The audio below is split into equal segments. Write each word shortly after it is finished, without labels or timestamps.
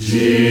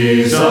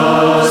Jesus,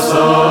 the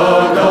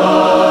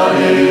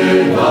God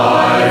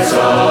invites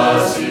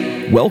us.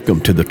 Welcome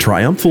to the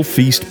Triumphal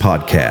Feast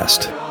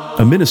podcast,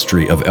 a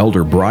ministry of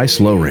Elder Bryce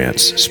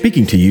Lowrance,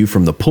 speaking to you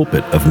from the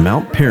pulpit of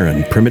Mount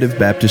Perrin Primitive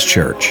Baptist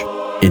Church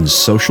in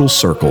Social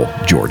Circle,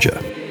 Georgia.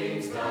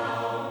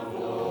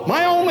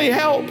 My only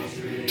help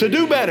to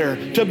do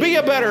better, to be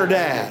a better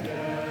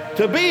dad,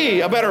 to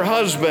be a better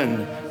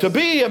husband, to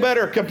be a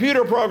better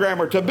computer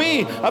programmer, to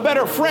be a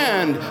better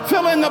friend,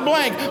 fill in the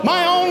blank.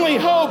 My only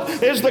hope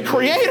is the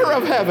Creator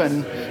of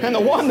heaven and the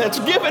one that's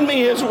given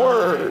me His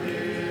Word.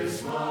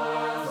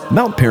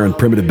 Mount Perrin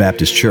Primitive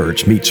Baptist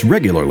Church meets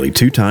regularly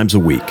 2 times a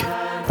week.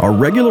 Our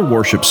regular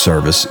worship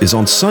service is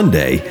on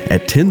Sunday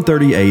at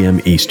 10:30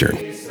 a.m. Eastern,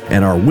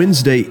 and our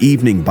Wednesday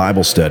evening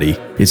Bible study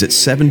is at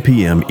 7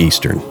 p.m.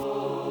 Eastern.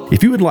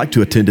 If you would like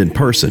to attend in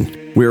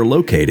person, we are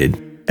located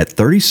at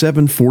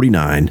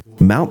 3749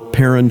 Mount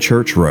Perrin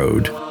Church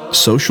Road,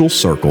 Social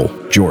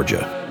Circle,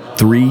 Georgia,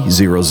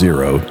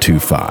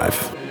 30025.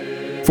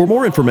 For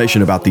more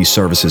information about these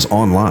services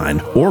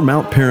online or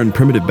Mount Perrin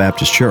Primitive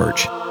Baptist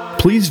Church,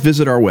 please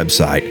visit our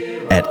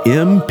website at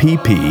mppbc.com.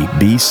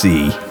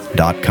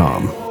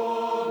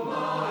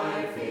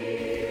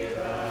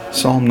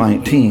 Psalm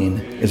 19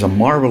 is a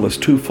marvelous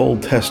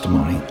twofold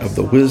testimony of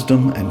the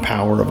wisdom and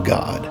power of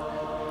God.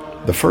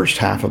 The first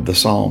half of the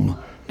psalm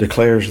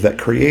declares that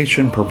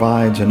creation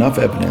provides enough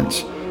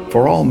evidence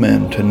for all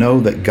men to know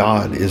that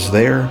God is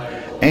there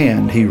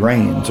and He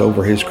reigns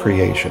over His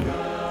creation.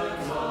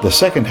 The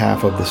second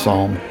half of the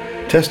psalm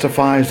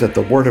testifies that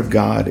the Word of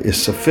God is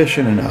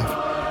sufficient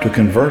enough to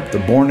convert the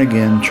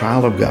born-again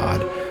child of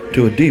God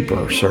to a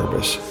deeper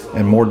service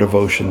and more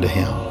devotion to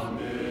Him.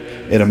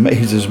 It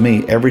amazes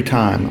me every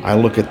time I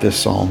look at this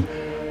psalm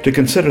to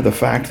consider the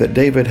fact that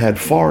David had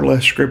far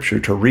less scripture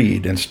to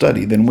read and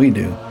study than we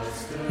do.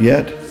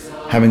 Yet,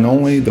 having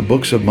only the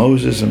books of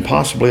Moses and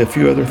possibly a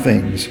few other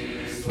things,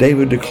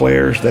 David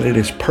declares that it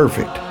is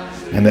perfect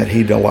and that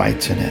he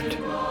delights in it.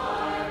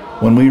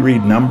 When we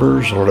read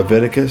Numbers or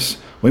Leviticus,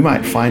 we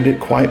might find it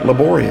quite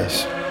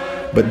laborious,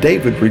 but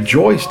David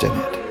rejoiced in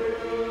it.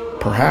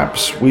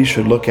 Perhaps we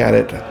should look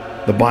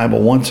at the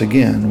Bible once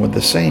again with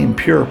the same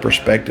pure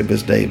perspective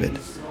as David.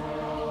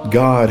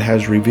 God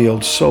has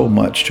revealed so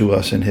much to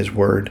us in His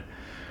Word.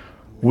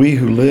 We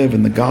who live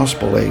in the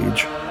gospel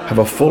age have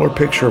a fuller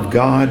picture of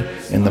God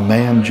in the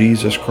man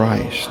Jesus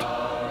Christ.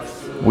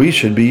 We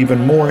should be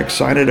even more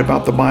excited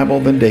about the Bible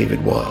than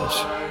David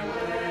was.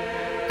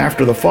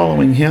 After the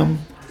following hymn,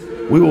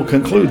 we will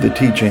conclude the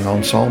teaching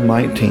on Psalm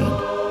 19.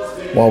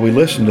 While we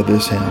listen to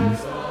this hymn,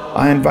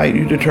 I invite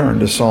you to turn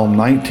to Psalm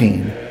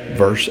 19,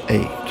 verse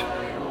 8.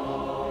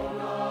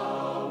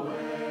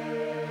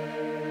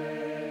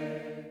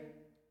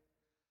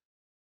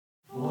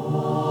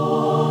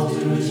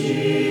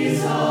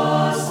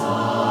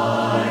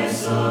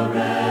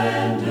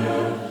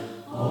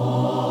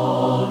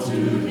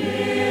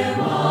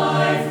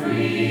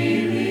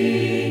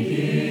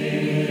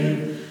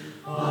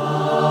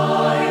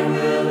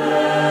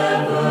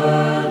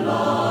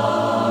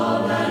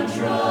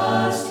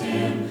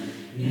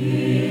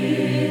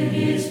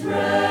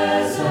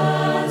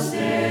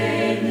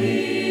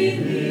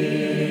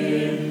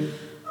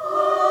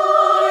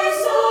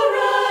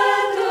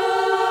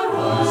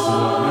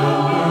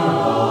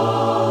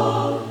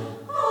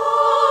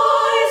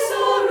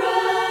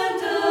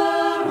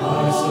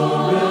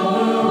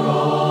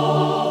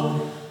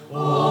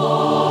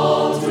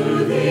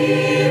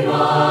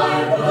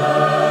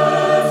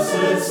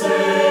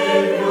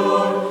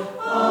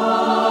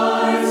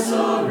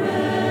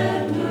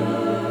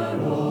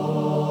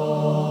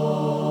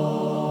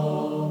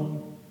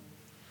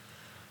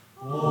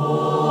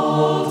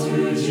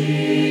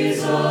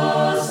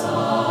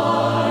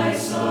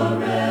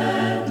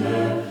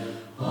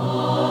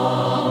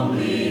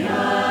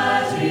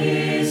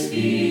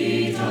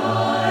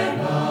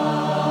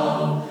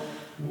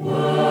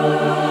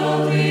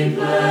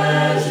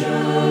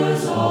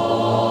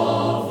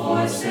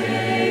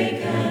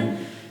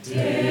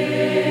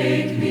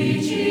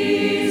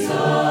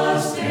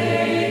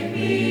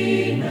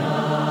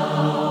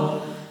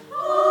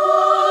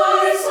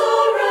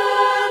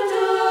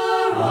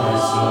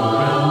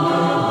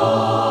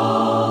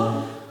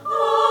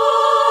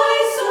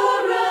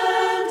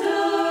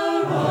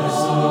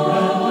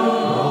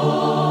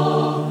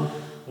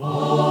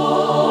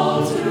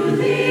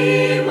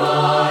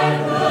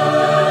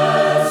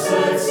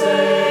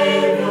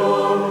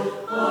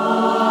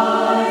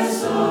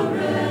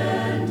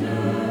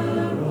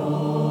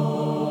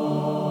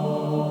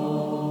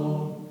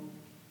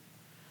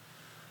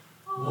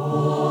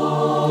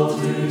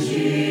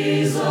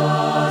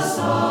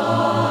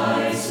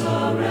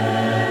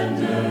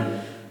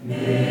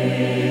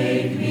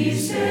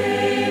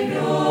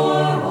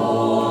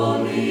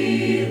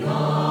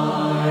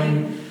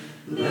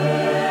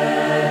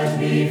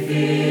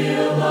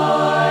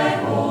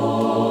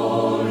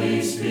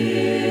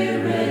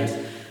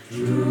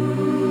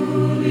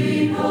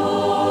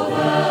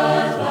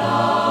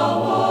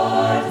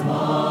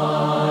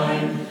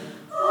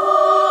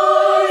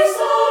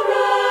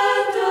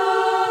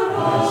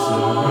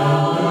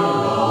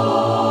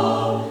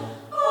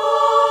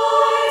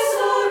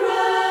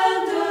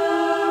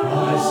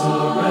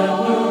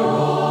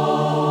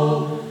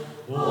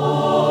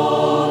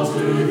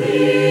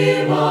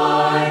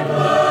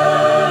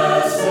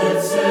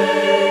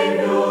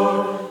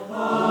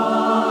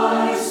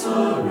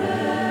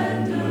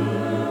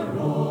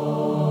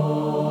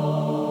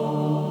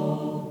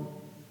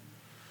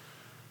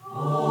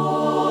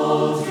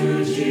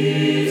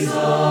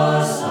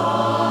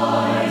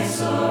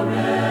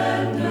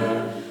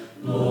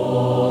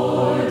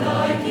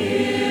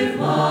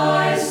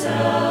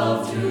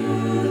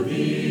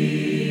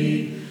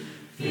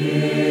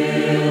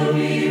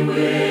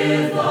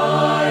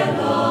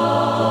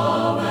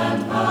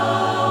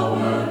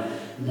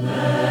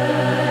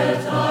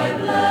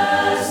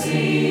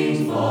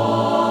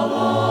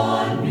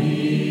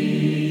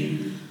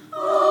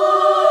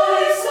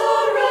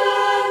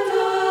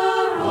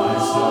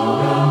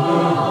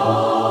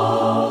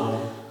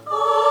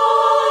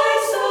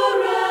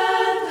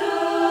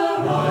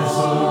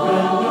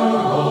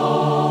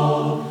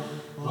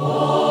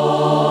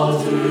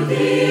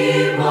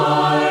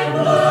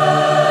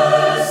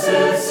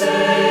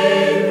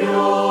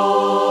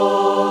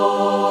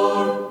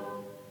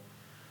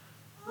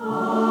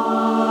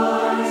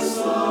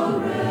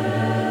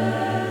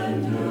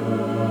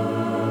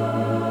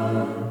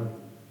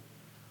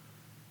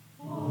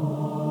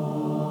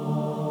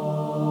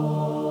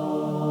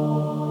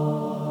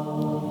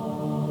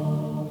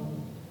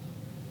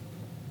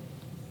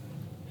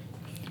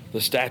 The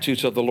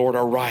statutes of the Lord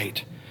are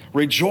right,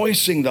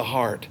 rejoicing the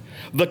heart.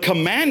 The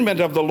commandment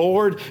of the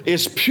Lord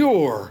is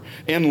pure,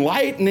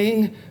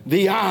 enlightening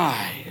the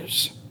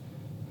eyes.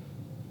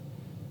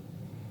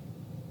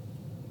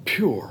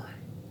 Pure.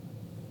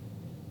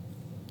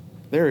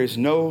 There is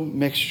no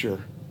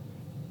mixture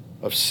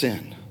of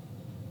sin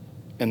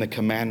in the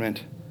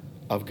commandment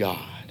of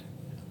God.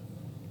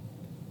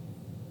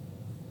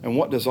 And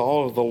what does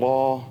all of the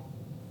law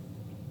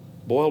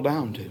boil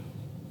down to?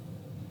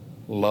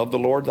 Love the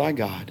Lord thy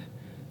God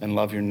and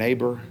love your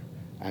neighbor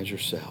as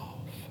yourself.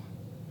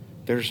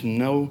 There's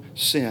no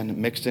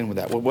sin mixed in with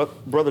that. Well,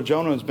 what Brother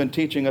Jonah has been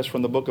teaching us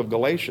from the book of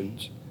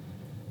Galatians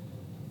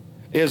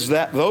is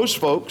that those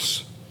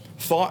folks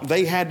thought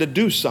they had to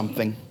do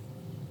something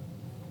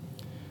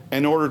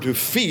in order to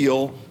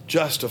feel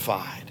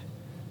justified.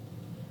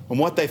 And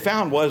what they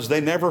found was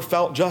they never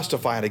felt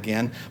justified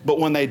again, but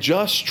when they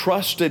just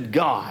trusted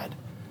God,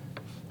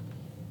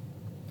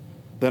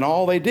 then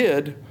all they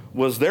did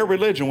was their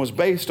religion was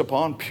based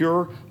upon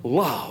pure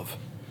love.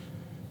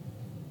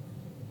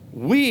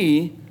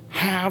 We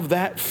have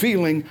that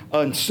feeling,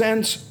 a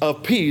sense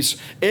of peace.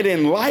 It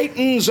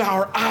enlightens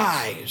our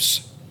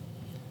eyes.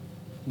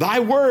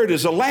 Thy word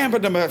is a lamp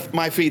unto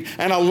my feet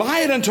and a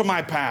light unto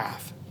my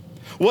path.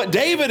 What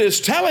David is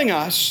telling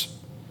us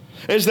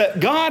is that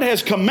God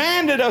has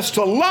commanded us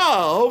to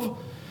love.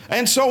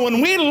 And so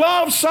when we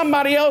love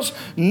somebody else,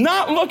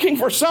 not looking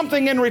for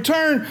something in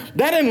return,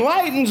 that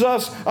enlightens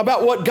us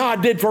about what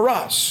God did for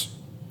us.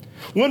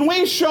 When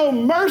we show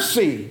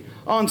mercy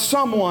on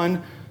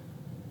someone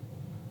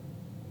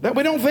that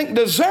we don't think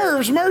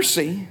deserves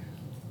mercy,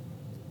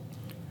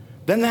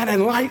 then that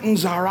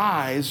enlightens our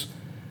eyes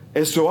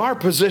as to our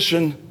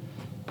position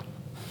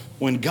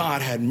when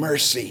God had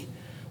mercy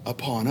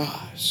upon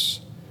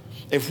us.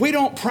 If we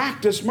don't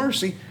practice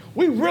mercy,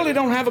 we really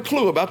don't have a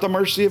clue about the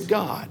mercy of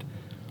God.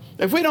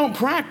 If we don't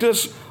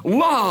practice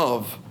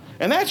love,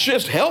 and that's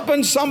just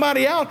helping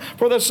somebody out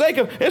for the sake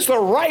of, it's the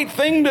right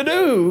thing to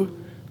do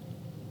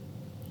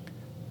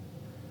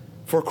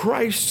for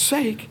Christ's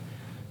sake,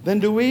 then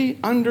do we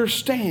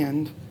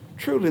understand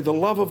truly the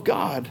love of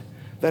God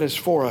that is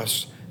for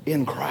us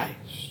in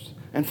Christ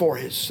and for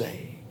His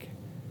sake.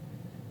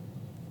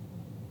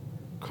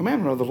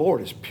 Commandment of the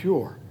Lord is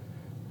pure.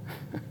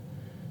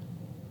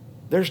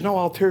 There's no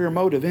ulterior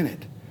motive in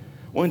it.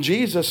 When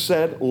Jesus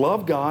said,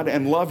 love God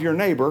and love your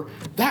neighbor,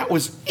 that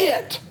was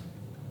it.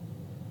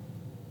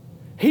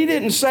 He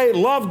didn't say,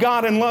 love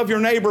God and love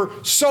your neighbor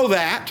so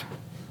that.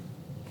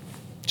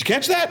 Did you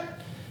catch that?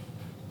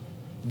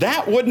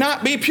 That would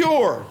not be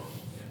pure.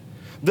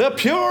 The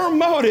pure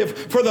motive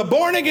for the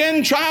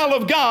born-again child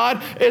of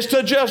God is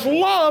to just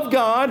love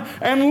God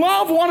and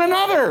love one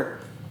another.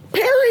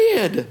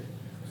 Period.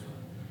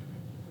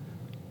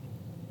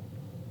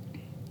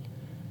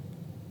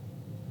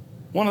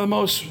 One of the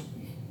most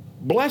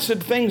blessed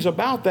things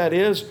about that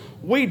is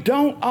we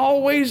don't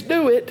always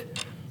do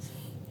it,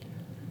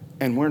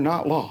 and we're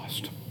not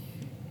lost.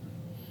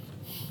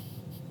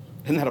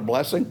 Isn't that a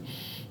blessing?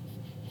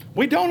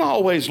 We don't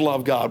always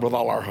love God with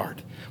all our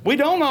heart. We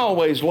don't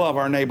always love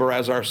our neighbor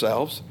as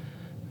ourselves.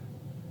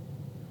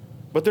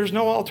 But there's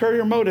no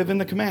ulterior motive in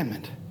the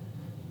commandment.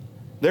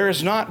 There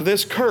is not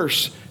this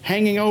curse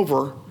hanging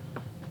over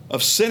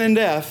of sin and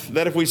death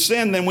that if we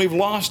sin, then we've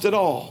lost it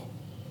all.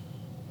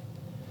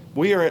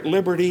 We are at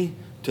liberty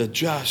to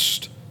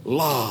just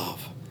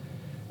love.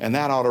 And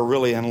that ought to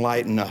really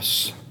enlighten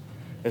us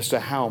as to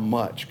how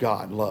much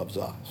God loves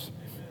us.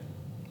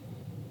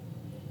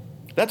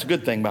 That's a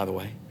good thing, by the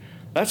way.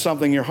 That's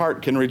something your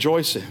heart can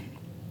rejoice in.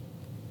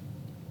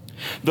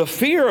 The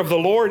fear of the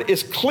Lord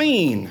is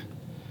clean,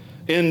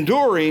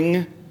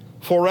 enduring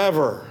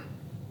forever.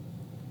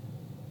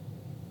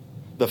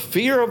 The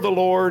fear of the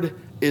Lord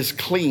is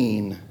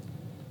clean,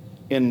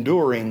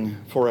 enduring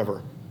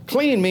forever.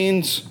 Clean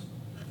means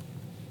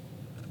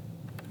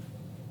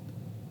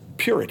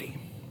purity.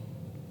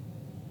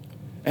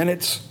 And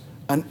it's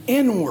an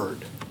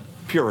inward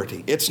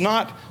purity. It's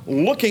not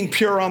looking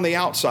pure on the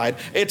outside.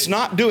 It's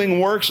not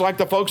doing works like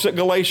the folks at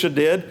Galatia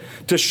did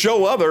to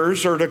show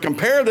others or to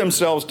compare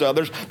themselves to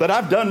others that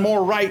I've done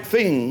more right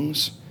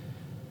things.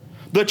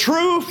 The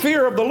true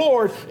fear of the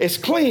Lord is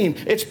clean.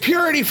 It's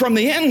purity from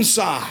the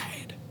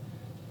inside.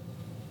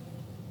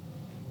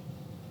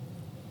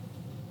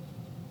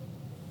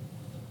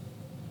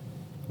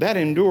 That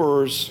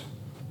endures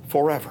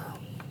forever.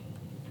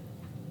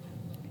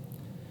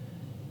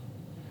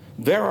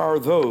 There are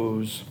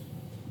those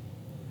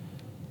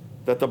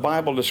that the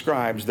Bible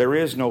describes, there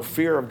is no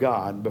fear of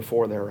God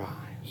before their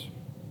eyes.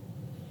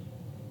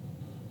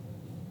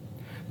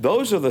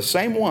 Those are the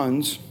same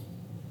ones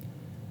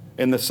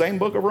in the same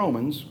book of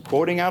Romans,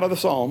 quoting out of the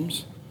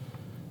Psalms,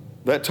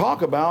 that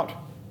talk about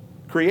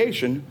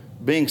creation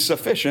being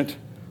sufficient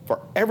for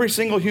every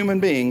single human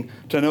being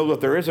to know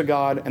that there is a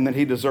God and that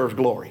He deserves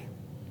glory.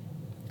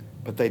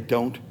 But they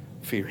don't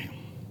fear Him.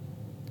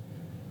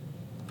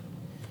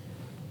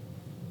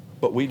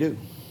 But we do.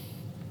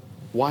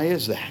 Why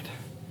is that?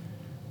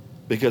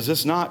 Because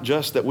it's not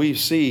just that we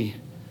see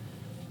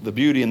the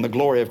beauty and the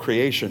glory of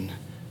creation.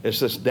 It's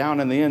just down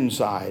in the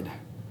inside.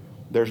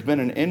 There's been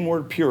an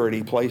inward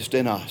purity placed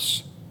in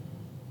us.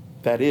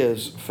 That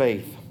is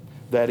faith.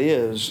 That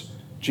is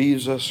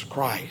Jesus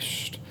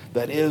Christ.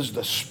 That is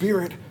the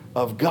Spirit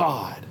of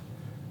God.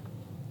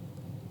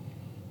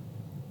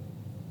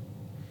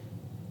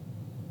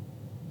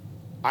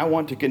 I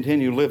want to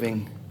continue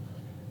living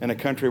in a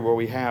country where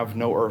we have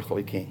no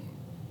earthly king.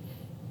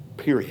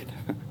 Period.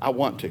 I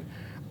want to.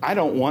 I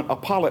don't want a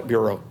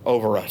Politburo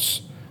over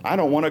us. I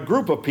don't want a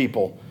group of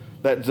people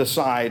that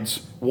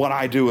decides what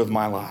I do with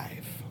my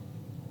life.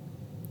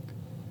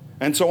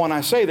 And so when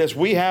I say this,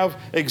 we have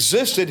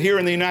existed here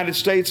in the United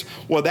States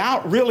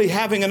without really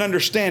having an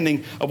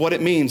understanding of what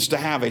it means to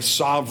have a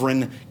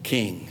sovereign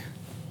king.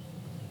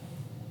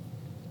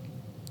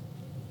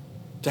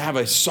 To have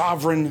a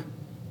sovereign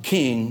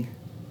king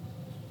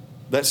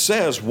that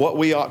says what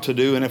we ought to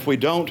do, and if we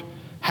don't,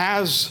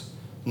 has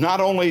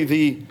not only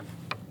the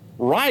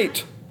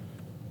right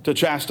to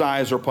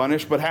chastise or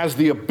punish, but has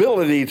the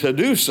ability to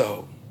do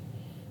so.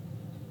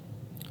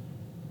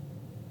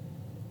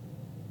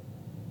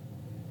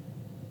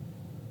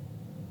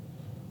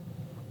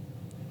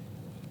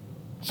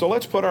 So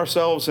let's put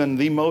ourselves in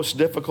the most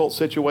difficult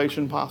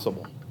situation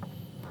possible.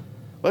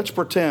 Let's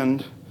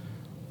pretend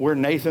we're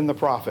Nathan the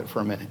prophet for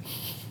a minute.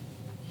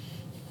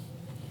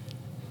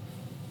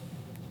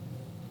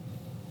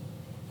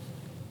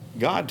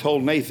 God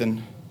told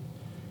Nathan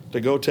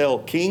to go tell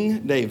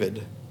King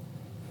David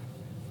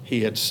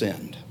he had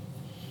sinned.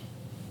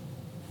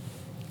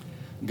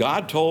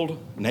 God told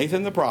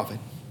Nathan the prophet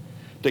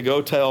to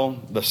go tell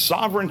the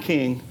sovereign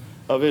king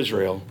of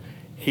Israel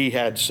he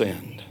had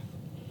sinned.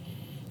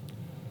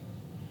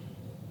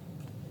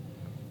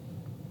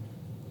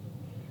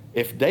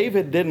 If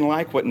David didn't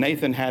like what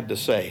Nathan had to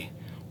say,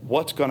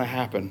 what's going to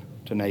happen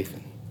to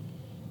Nathan?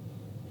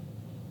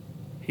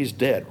 He's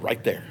dead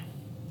right there.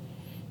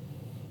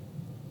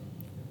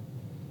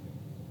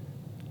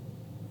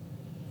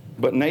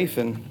 But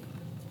Nathan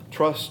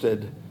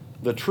trusted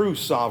the true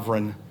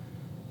sovereign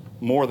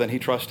more than he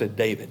trusted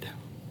David.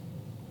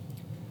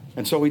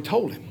 And so he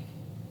told him.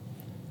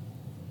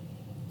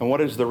 And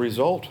what is the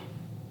result?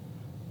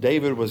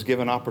 David was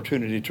given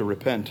opportunity to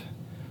repent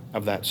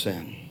of that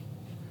sin.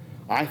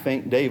 I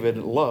think David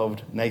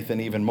loved Nathan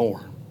even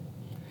more.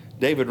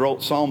 David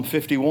wrote Psalm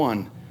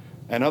 51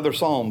 and other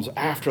psalms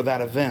after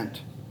that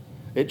event.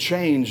 It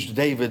changed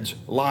David's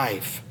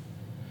life.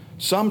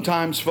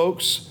 Sometimes,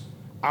 folks,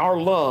 our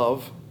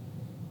love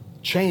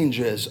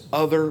changes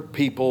other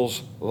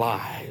people's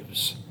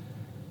lives.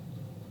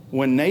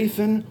 When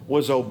Nathan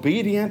was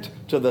obedient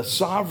to the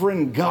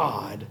sovereign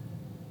God,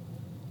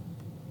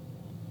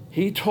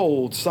 he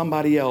told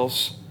somebody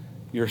else,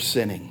 "You're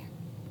sinning."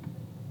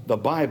 The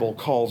Bible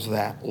calls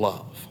that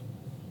love.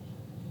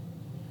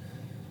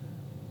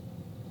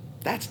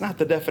 That's not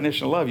the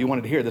definition of love you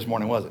wanted to hear this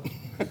morning, was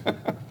it?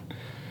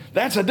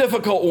 That's a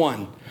difficult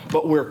one,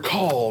 but we're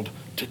called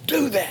to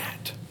do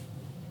that.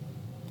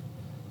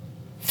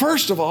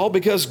 First of all,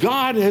 because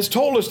God has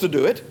told us to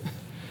do it.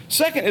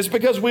 Second is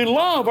because we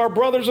love our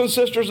brothers and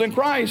sisters in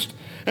Christ,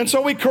 and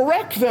so we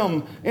correct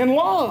them in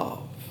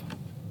love.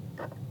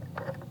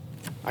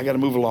 I got to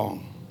move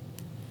along.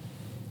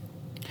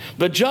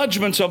 The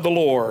judgments of the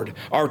Lord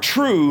are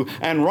true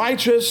and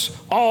righteous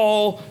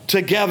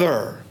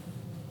altogether.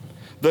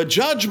 The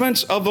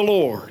judgments of the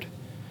Lord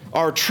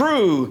are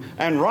true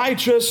and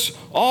righteous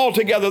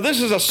altogether.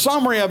 This is a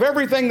summary of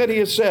everything that he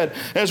has said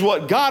as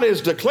what God has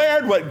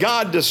declared, what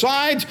God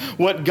decides,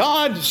 what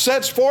God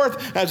sets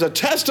forth as a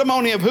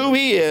testimony of who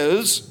he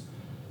is.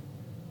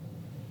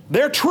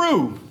 They're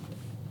true.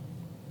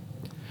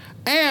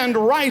 and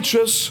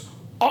righteous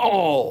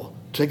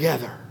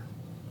altogether.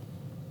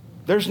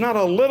 There's not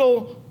a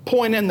little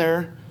point in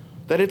there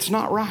that it's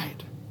not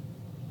right.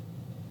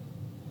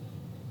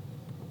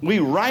 We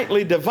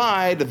rightly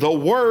divide the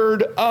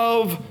word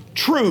of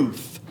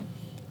truth.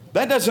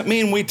 That doesn't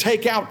mean we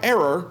take out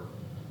error.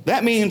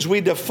 That means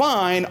we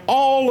define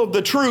all of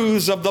the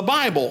truths of the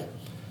Bible.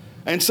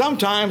 And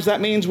sometimes that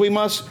means we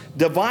must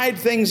divide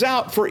things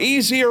out for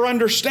easier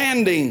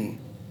understanding.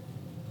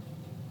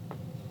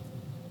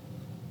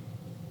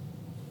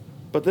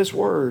 But this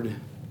word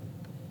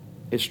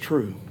is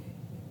true.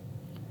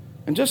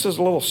 And just as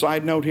a little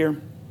side note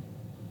here,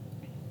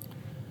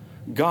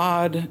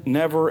 God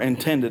never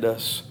intended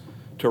us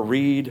to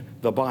read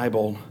the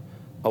Bible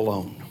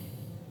alone.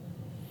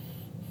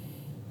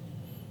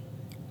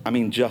 I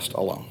mean, just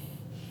alone.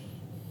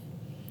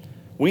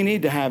 We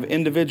need to have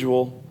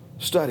individual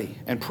study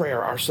and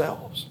prayer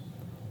ourselves.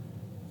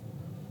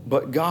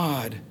 But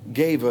God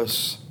gave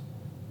us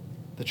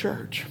the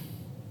church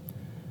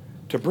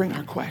to bring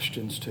our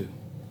questions to.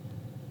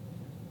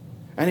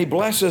 And He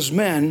blesses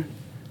men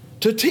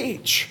to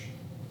teach.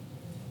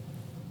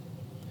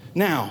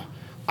 Now,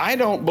 I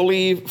don't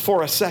believe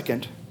for a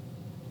second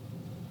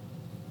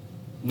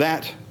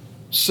that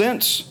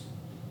since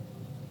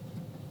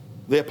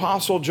the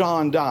Apostle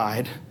John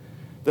died,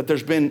 that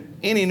there's been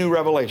any new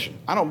revelation.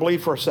 I don't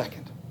believe for a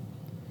second.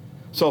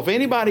 So if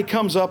anybody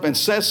comes up and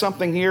says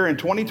something here in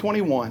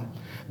 2021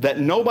 that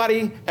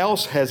nobody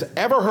else has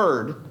ever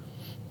heard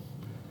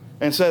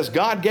and says,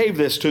 God gave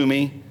this to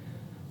me,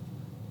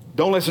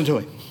 don't listen to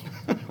him.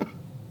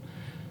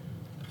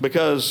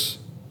 Because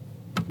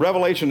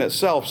Revelation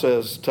itself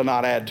says to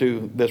not add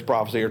to this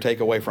prophecy or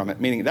take away from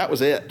it, meaning that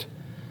was it.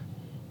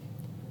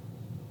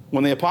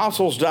 When the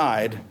apostles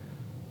died,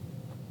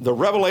 the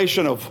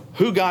revelation of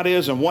who God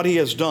is and what He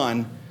has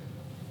done,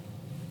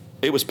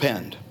 it was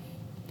penned.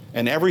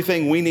 And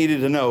everything we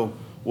needed to know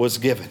was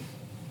given.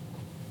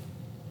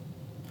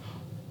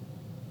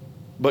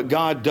 But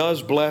God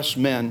does bless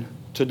men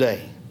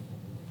today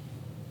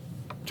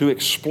to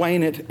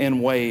explain it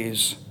in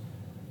ways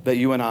that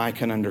you and I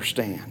can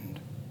understand.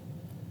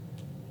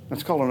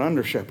 That's called an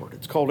under-shepherd.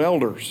 It's called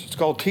elders. It's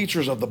called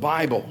teachers of the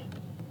Bible.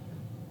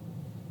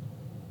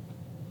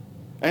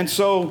 And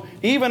so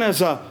even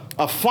as a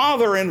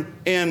father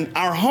in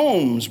our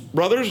homes,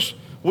 brothers,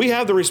 we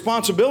have the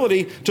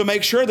responsibility to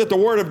make sure that the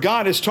Word of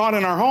God is taught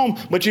in our home.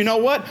 But you know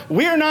what?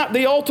 We're not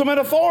the ultimate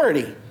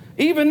authority,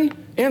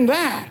 even in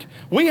that.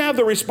 We have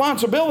the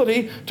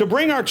responsibility to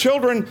bring our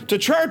children to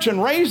church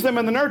and raise them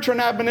in the nurture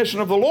and admonition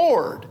of the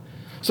Lord,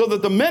 so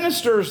that the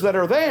ministers that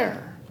are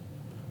there.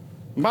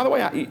 And by the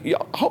way, I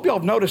hope y'all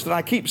have noticed that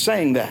I keep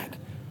saying that.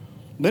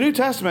 The New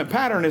Testament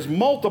pattern is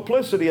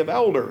multiplicity of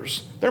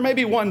elders. There may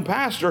be one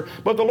pastor,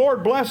 but the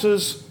Lord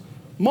blesses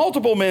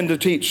multiple men to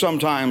teach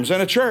sometimes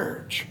in a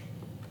church.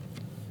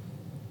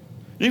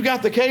 You've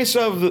got the case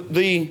of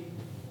the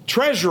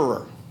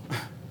treasurer,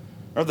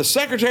 or the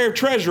secretary of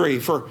treasury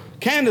for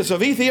Candace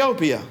of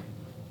Ethiopia.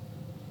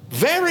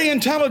 Very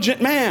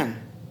intelligent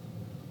man.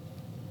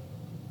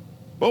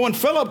 But when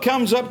Philip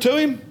comes up to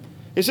him,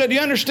 he said, do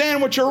you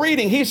understand what you're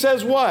reading? He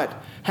says what?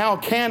 How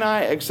can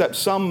I, except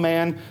some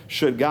man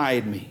should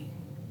guide me?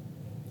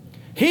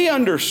 He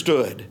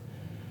understood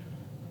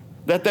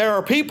that there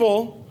are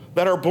people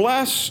that are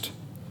blessed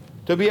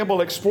to be able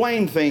to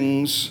explain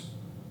things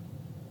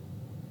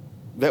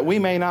that we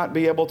may not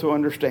be able to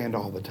understand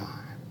all the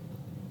time.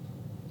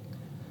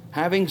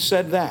 Having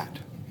said that,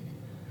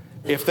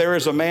 if there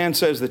is a man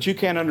says that you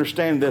can't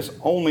understand this,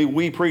 only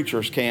we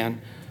preachers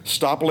can,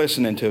 stop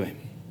listening to him.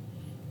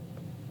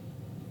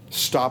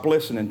 Stop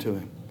listening to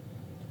him.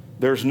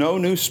 There's no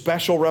new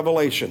special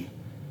revelation.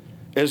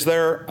 Is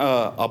there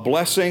a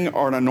blessing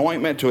or an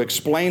anointment to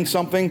explain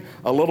something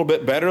a little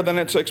bit better than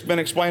it's been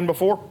explained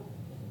before?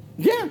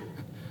 Yeah.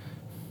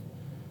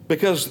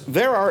 Because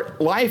there are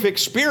life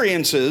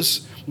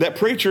experiences that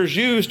preachers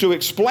use to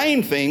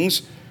explain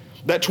things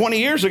that 20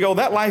 years ago,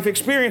 that life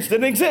experience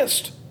didn't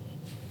exist.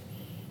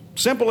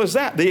 Simple as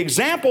that. The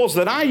examples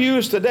that I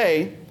use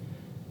today,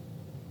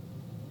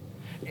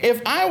 if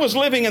I was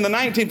living in the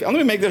let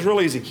me make this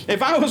real easy.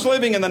 If I was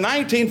living in the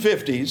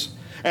 1950s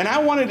and I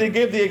wanted to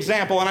give the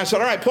example and I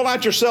said, all right, pull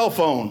out your cell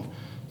phone.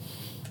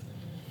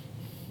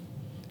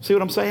 See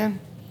what I'm saying?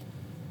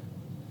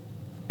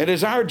 It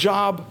is our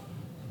job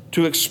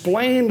to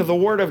explain the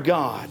Word of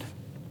God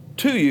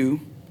to you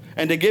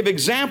and to give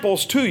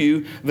examples to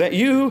you that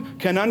you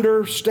can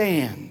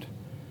understand.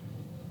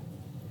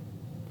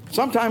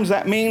 Sometimes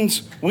that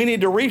means we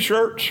need to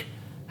research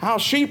how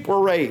sheep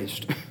were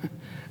raised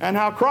and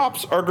how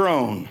crops are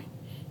grown.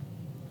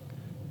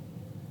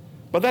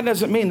 But that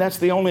doesn't mean that's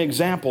the only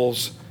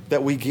examples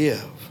that we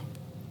give.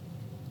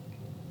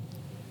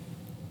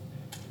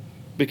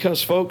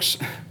 Because, folks,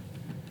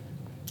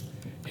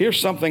 here's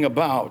something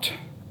about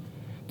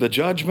the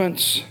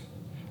judgments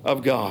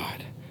of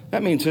God.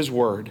 That means His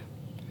Word.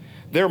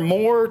 They're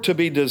more to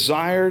be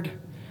desired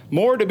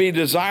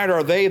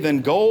are they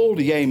than gold,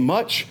 yea,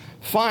 much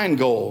fine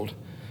gold,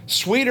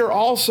 sweeter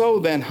also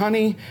than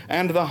honey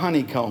and the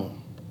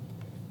honeycomb.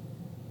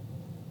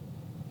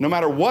 no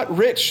matter what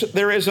rich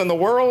there is in the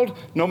world,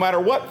 no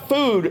matter what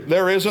food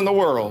there is in the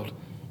world,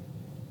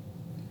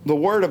 the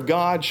Word of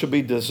God should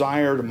be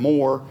desired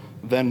more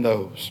than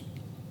those.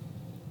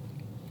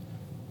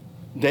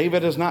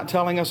 David is not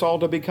telling us all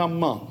to become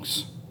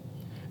monks.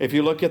 If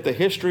you look at the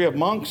history of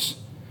monks,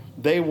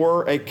 they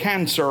were a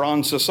cancer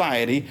on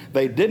society.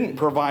 They didn't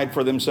provide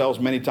for themselves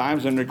many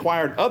times and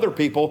required other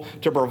people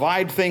to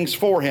provide things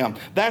for him.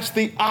 That's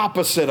the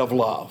opposite of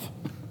love.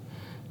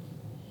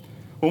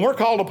 When we're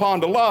called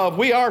upon to love,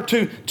 we are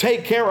to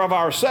take care of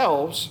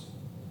ourselves,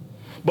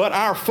 but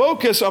our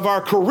focus of our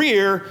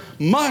career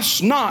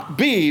must not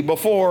be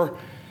before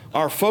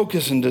our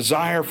focus and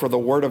desire for the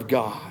Word of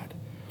God.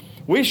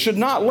 We should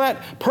not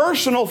let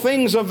personal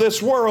things of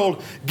this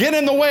world get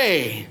in the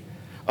way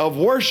of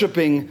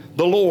worshiping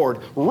the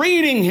Lord,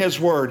 reading His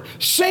Word,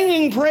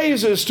 singing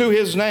praises to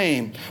His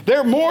name.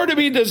 They're more to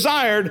be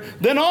desired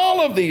than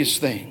all of these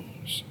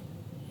things.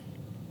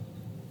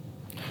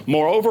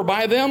 Moreover,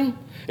 by them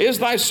is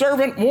thy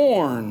servant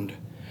warned,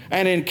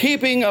 and in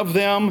keeping of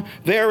them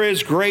there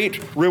is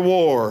great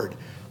reward.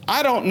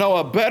 I don't know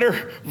a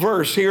better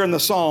verse here in the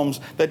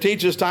Psalms that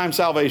teaches time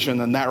salvation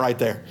than that right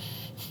there.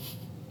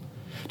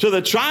 To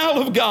the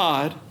child of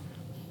God,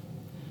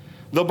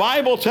 the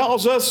Bible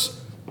tells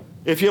us,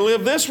 if you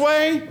live this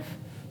way,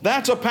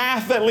 that's a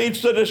path that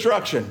leads to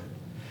destruction.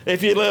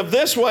 If you live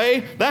this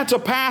way, that's a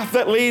path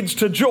that leads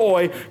to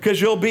joy,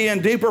 because you'll be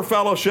in deeper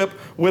fellowship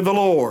with the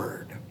Lord.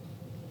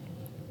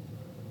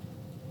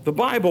 The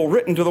Bible,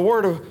 written to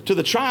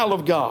the child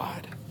of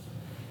God,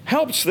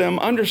 helps them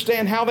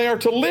understand how they are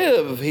to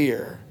live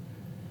here.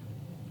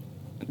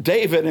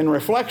 David, in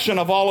reflection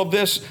of all of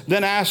this,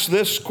 then asks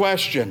this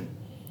question: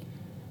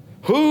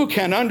 who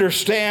can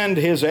understand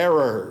his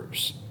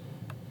errors?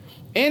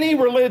 Any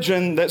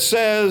religion that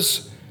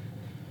says,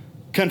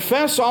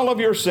 confess all of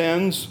your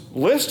sins,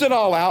 list it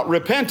all out,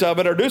 repent of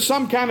it, or do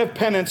some kind of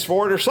penance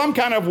for it, or some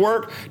kind of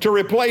work to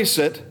replace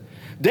it.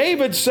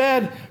 David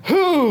said,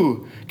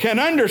 who can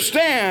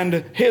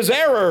understand his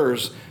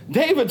errors?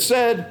 David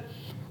said,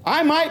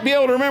 I might be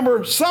able to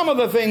remember some of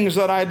the things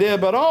that I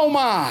did, but oh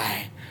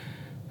my,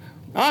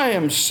 I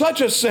am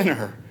such a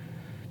sinner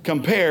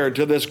compared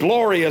to this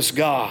glorious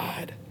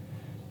God.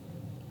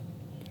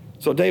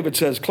 So David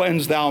says,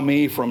 cleanse thou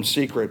me from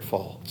secret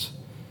faults.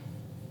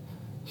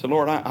 So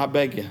Lord, I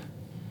beg you.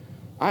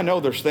 I know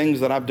there's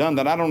things that I've done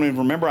that I don't even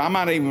remember. I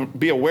might even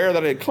be aware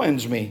that it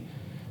cleansed me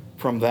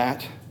from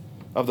that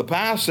of the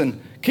past,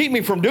 and keep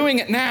me from doing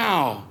it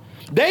now.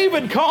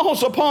 David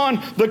calls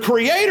upon the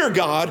Creator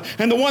God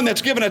and the one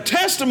that's given a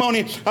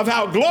testimony of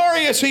how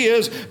glorious He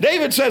is.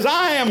 David says,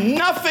 I am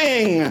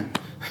nothing.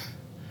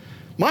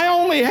 My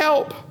only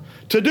help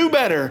to do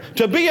better,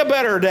 to be a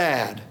better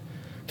dad,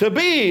 to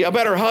be a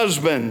better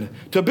husband,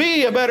 to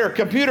be a better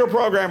computer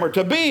programmer,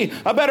 to be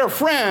a better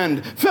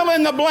friend, fill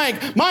in the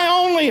blank. My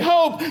only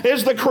hope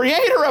is the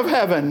Creator of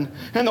heaven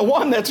and the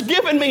one that's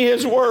given me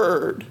His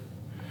Word.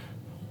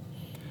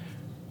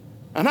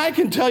 And I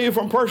can tell you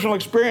from personal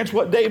experience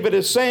what David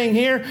is saying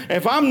here.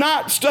 If I'm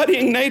not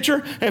studying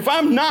nature, if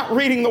I'm not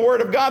reading the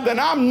Word of God, then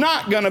I'm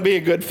not going to be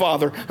a good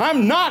father.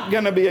 I'm not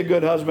going to be a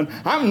good husband.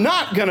 I'm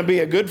not going to be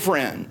a good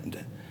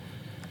friend.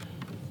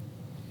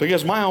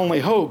 Because my only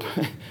hope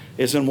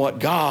is in what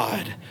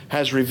God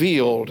has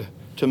revealed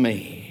to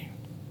me.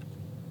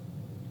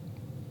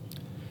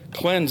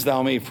 Cleanse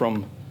thou me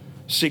from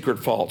secret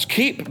faults.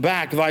 Keep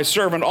back thy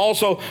servant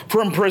also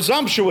from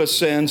presumptuous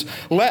sins.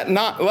 Let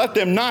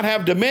them not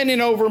have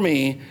dominion over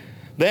me.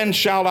 Then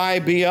shall I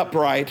be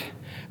upright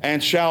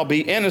and shall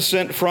be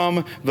innocent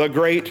from the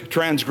great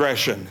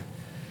transgression.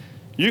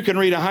 You can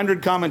read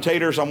 100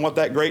 commentators on what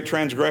that great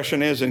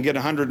transgression is and get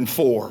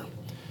 104.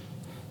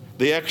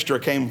 The extra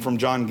came from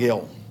John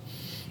Gill.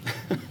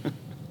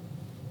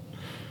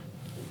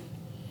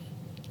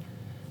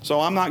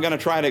 So I'm not going to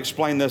try to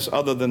explain this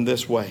other than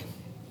this way.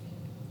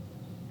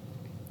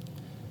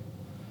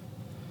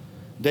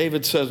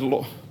 David says,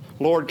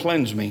 Lord,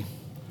 cleanse me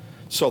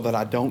so that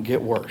I don't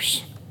get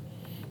worse.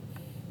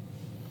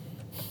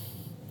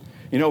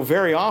 You know,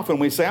 very often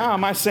we say,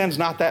 my sin's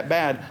not that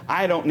bad.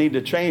 I don't need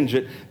to change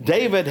it.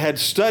 David had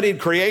studied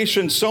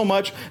creation so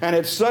much and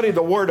had studied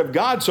the Word of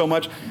God so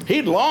much,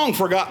 he'd long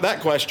forgot that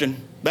question,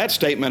 that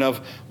statement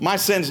of, my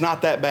sin's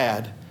not that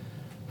bad.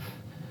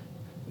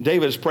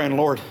 David is praying,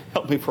 Lord,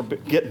 help me from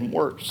getting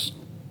worse.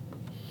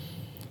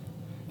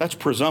 That's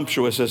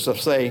presumptuous, as to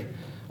say,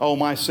 oh,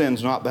 my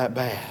sin's not that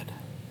bad.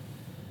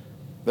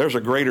 There's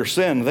a greater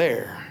sin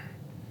there.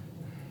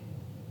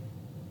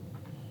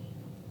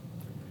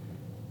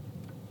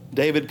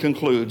 David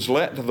concludes,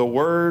 let the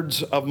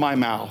words of my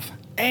mouth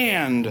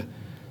and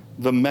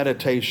the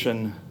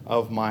meditation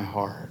of my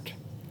heart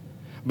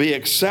be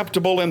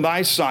acceptable in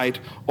thy sight,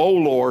 O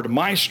Lord,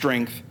 my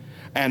strength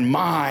and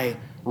my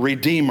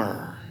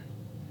Redeemer.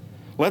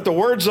 Let the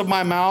words of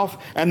my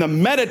mouth and the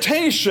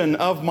meditation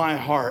of my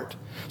heart.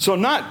 So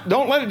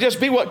don't let it just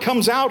be what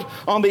comes out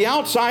on the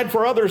outside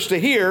for others to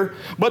hear,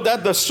 but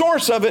that the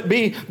source of it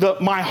be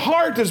my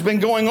heart has been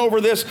going over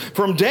this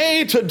from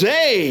day to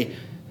day.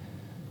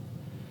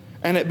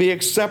 and it be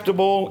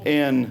acceptable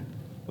in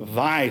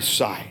thy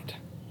sight.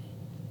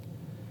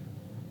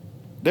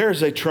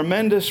 There's a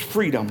tremendous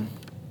freedom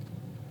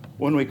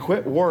when we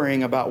quit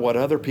worrying about what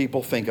other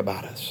people think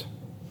about us.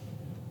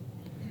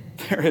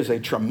 There is a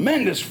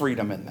tremendous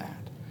freedom in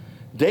that.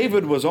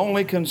 David was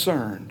only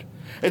concerned.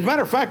 As a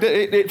matter of fact,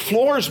 it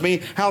floors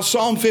me how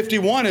Psalm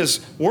 51 is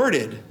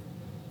worded.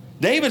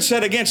 David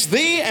said, against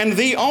thee and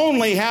thee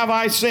only have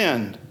I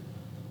sinned.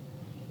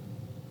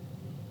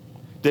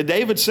 Did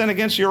David sin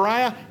against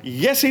Uriah?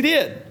 Yes, he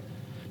did.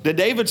 Did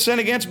David sin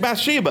against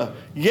Bathsheba?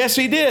 Yes,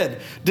 he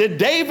did. Did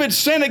David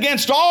sin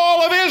against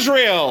all of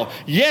Israel?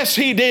 Yes,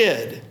 he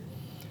did.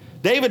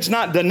 David's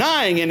not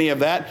denying any of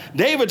that.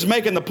 David's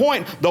making the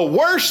point, the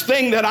worst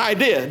thing that I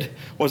did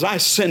was I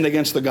sinned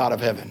against the God of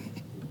heaven.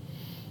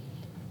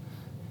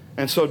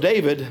 And so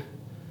David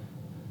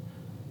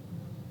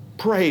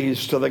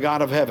prays to the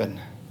God of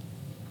heaven.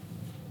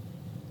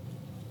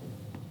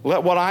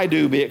 Let what I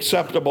do be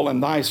acceptable in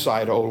thy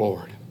sight, O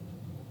Lord,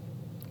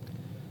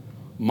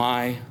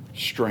 my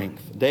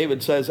strength.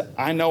 David says,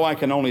 I know I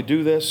can only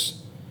do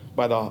this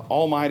by the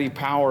almighty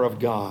power of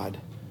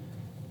God.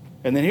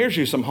 And then here's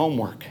you some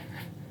homework.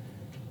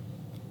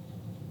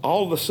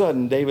 All of a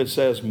sudden, David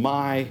says,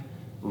 my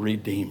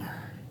Redeemer.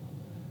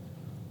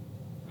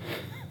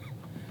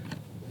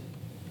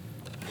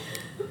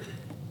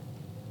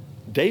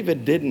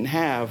 David didn't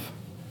have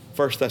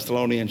 1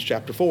 Thessalonians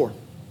chapter 4.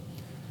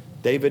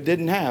 David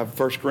didn't have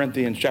 1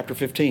 Corinthians chapter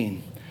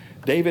 15.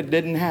 David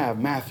didn't have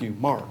Matthew,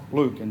 Mark,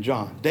 Luke, and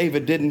John.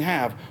 David didn't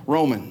have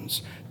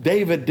Romans.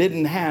 David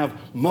didn't have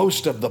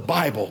most of the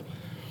Bible.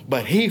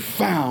 But he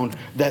found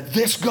that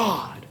this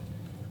God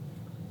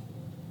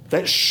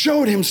that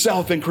showed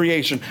himself in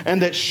creation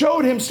and that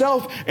showed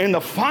himself in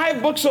the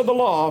 5 books of the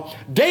law,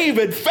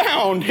 David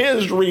found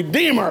his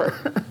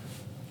Redeemer.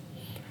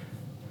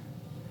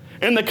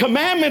 In the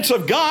commandments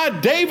of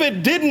God,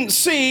 David didn't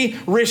see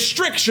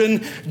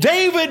restriction.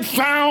 David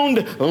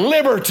found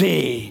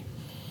liberty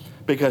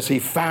because he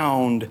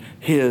found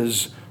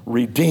his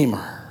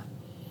Redeemer.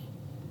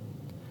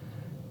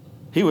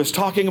 He was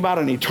talking about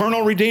an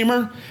eternal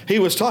Redeemer. He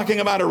was talking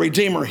about a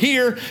Redeemer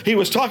here. He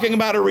was talking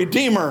about a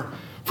Redeemer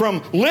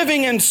from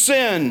living in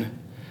sin.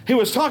 He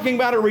was talking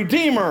about a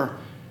Redeemer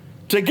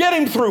to get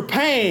him through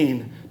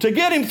pain, to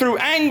get him through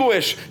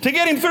anguish, to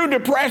get him through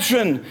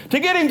depression, to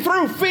get him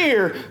through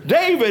fear.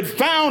 David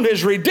found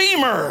his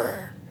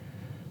Redeemer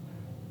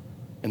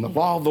in the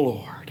law of the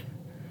Lord.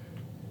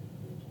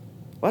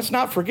 Let's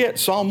not forget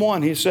Psalm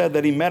 1. He said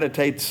that he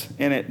meditates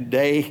in it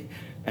day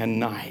and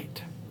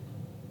night.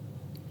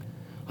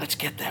 Let's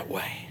get that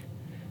way.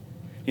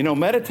 You know,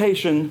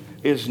 meditation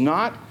is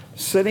not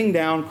sitting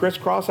down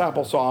crisscross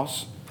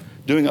applesauce,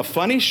 doing a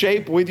funny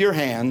shape with your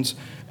hands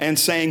and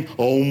saying,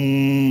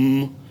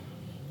 Om.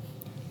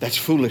 That's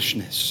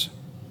foolishness.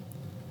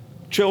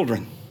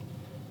 Children,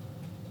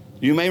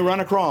 you may run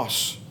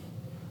across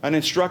an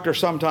instructor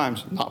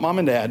sometimes, not mom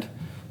and dad,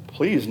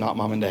 please not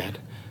mom and dad,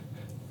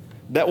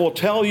 that will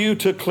tell you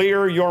to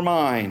clear your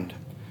mind.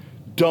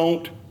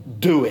 Don't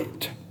do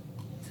it.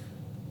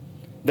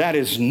 That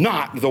is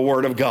not the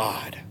Word of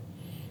God.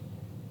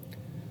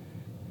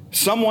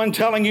 Someone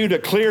telling you to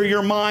clear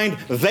your mind,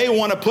 they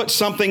want to put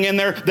something in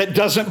there that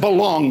doesn't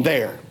belong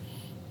there.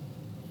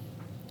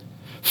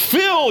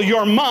 Fill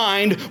your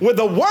mind with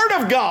the Word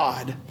of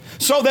God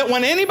so that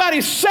when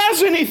anybody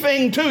says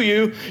anything to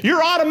you,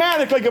 you're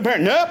automatically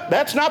comparing, nope,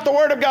 that's not the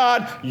Word of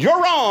God.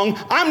 You're wrong.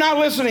 I'm not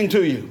listening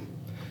to you.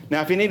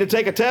 Now, if you need to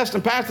take a test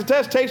and pass the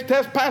test, take the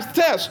test, pass the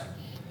test.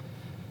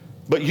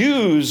 But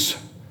use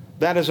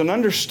that as an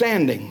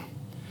understanding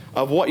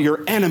of what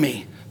your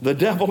enemy, the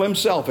devil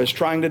himself, is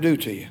trying to do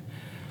to you.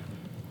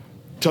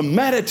 To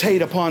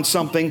meditate upon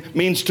something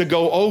means to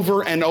go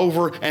over and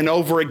over and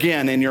over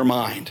again in your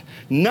mind,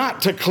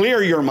 not to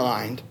clear your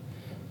mind.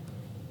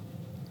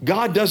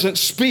 God doesn't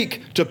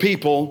speak to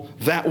people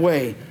that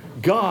way.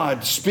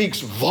 God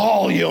speaks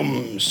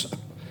volumes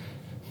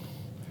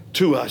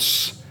to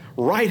us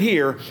right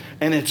here,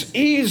 and it's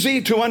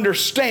easy to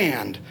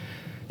understand.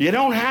 You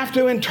don't have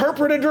to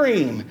interpret a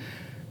dream.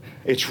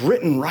 It's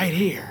written right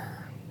here.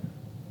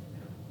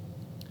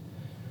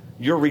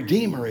 Your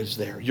Redeemer is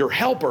there. Your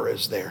Helper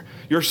is there.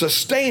 Your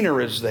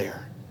Sustainer is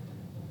there.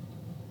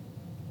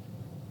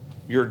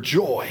 Your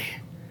joy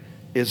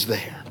is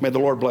there. May the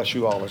Lord bless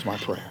you all is my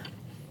prayer.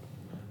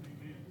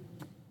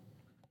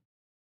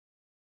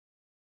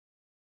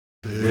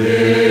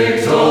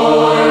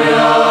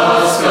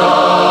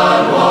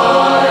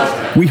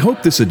 We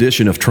hope this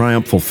edition of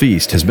Triumphal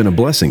Feast has been a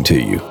blessing to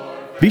you.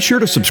 Be sure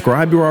to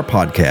subscribe to our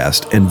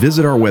podcast and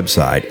visit our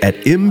website at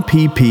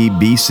mppbc.com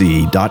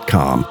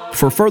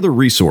for further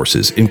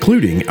resources,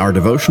 including our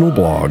devotional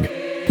blog,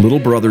 Little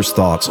Brother's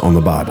Thoughts on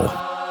the Bible.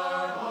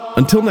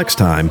 Until next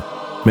time,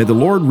 may the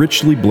Lord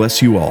richly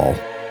bless you all,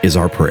 is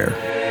our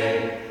prayer.